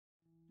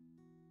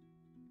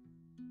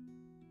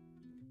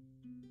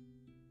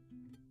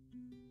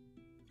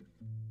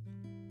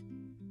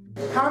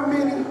How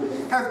many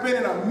has been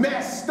in a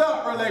messed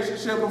up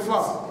relationship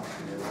before?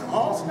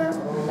 All snap.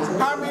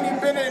 How many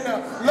been in a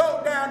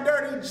low down,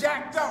 dirty,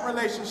 jacked up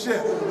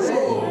relationship?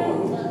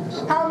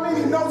 How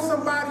many know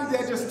somebody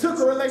that just took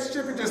a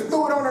relationship and just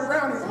threw it on the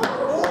ground and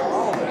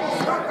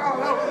stuck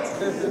all over?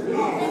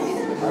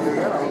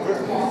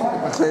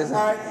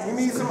 Alright, we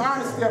need some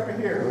honesty up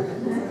in here.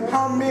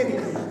 How many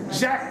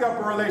jacked up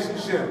a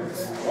relationship?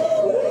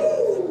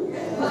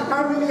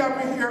 How many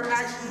up in here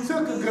actually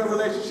took a good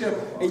relationship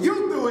and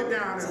you threw it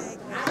down there?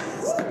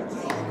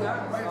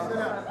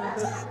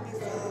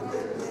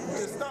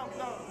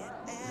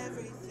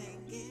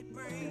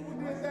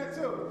 That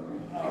too.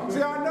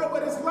 See, I know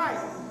what it's like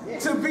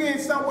to be in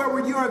somewhere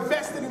where you're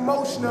invested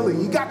emotionally.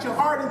 You got your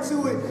heart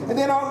into it, and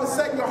then all of a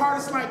sudden your heart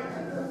is like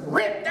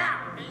ripped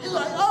out. You're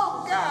like,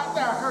 oh God,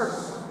 that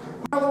hurts.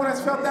 Anyone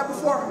has felt that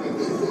before?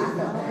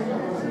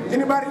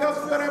 Anybody else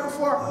feel that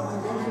before?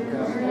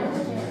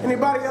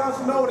 Anybody else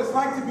know what it's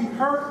like to be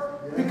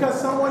hurt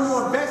because someone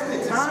you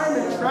invested time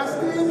and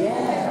trust in?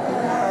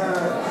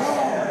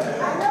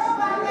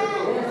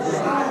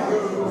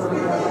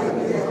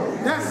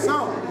 That's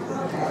something.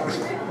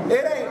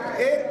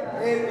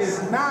 It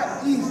is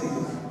not easy.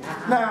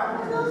 Now,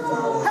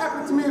 it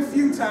happened to me a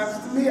few times.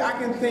 To me, I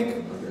can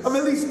think of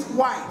at least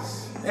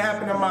twice it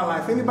happened in my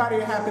life. Anybody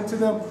it happened to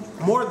them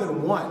more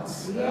than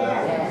once?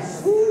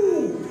 Yes.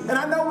 And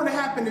I know when it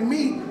happened to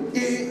me,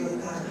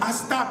 I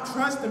stopped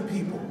trusting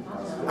people.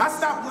 I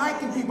stopped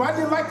liking people. I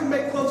didn't like to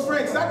make close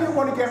friends. I didn't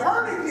want to get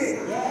hurt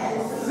again.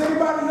 Does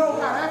anybody know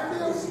how that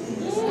feels?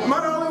 Am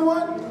I the only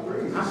one?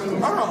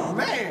 Oh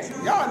man,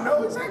 y'all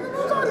know exactly what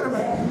I'm talking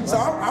about. So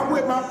I'm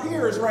with my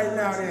peers right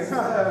now then,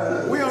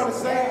 huh? We on the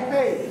same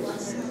page.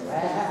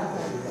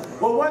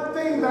 Well, one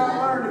thing that I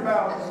learned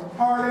about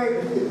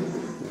heartache,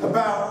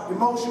 about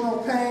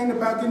emotional pain,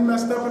 about getting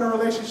messed up in a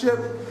relationship,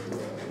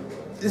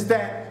 is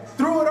that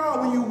through it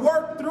all, when you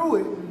work through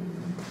it,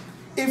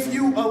 if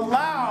you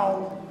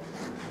allow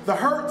the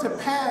hurt to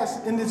pass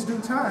in its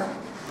due time,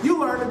 you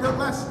learn a good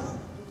lesson.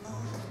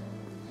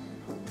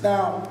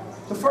 Now,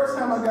 the first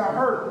time I got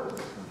hurt,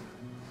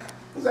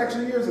 it was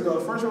actually years ago.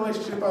 The first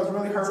relationship I was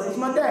really hurt was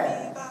my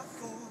dad.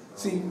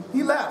 See,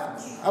 he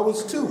left. I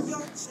was 2.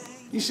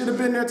 He should have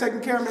been there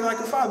taking care of me like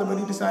a father, but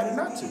he decided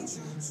not to.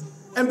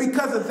 And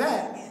because of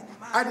that,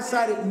 I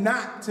decided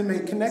not to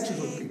make connections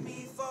with people.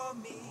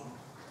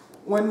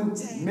 When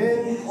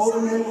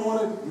older men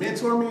want to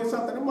mentor me or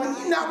something, I'm like,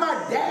 you're not my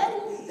daddy.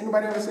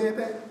 Anybody ever said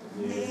that?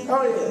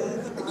 Oh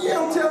yeah. You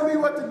don't tell me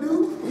what to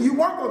do. You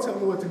weren't going to tell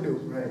me what to do.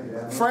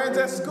 Friends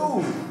at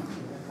school.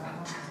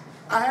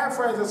 I had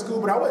friends at school,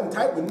 but I wasn't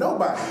tight with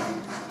nobody.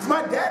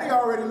 My daddy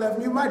already left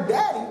me. My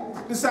daddy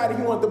decided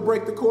he wanted to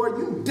break the cord.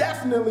 You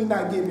definitely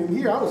not getting in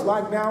here. I was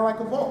locked down like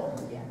a vault.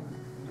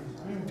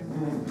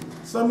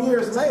 Some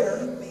years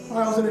later,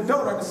 when I was an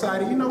adult, I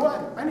decided, you know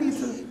what? I need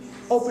to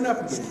open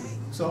up again.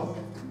 So,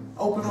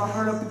 opened my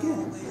heart up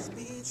again.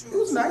 It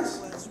was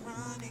nice.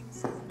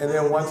 And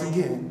then once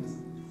again,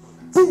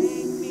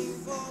 boom,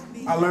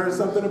 I learned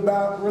something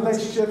about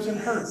relationships and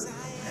hurt.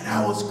 And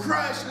I was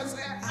crushed. I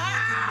said,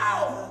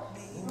 ow!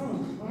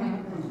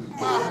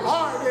 My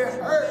heart, it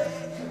hurt.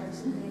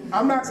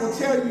 I'm not going to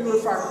tell you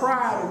if I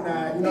cried or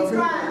not. You know,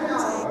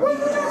 what are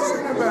you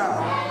talking about?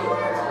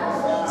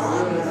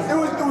 It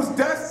was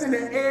dust in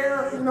the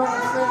air, you know what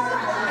I'm saying?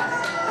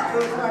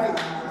 It was like,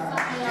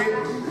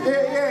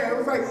 it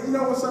was like, you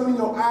know, when something in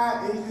your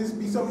eye, it just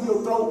be something in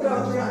your throat,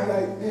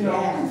 like, you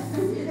know.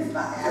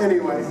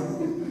 Anyway,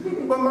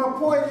 but my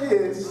point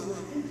is,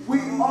 we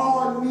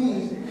all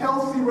need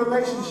healthy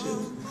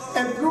relationships.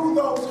 And through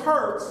those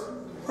hurts,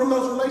 from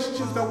those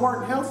relationships that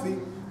weren't healthy,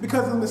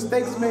 because of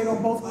mistakes made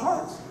on both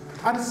parts,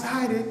 I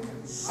decided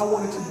I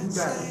wanted to do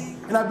better.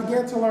 And I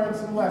began to learn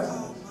some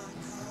lessons.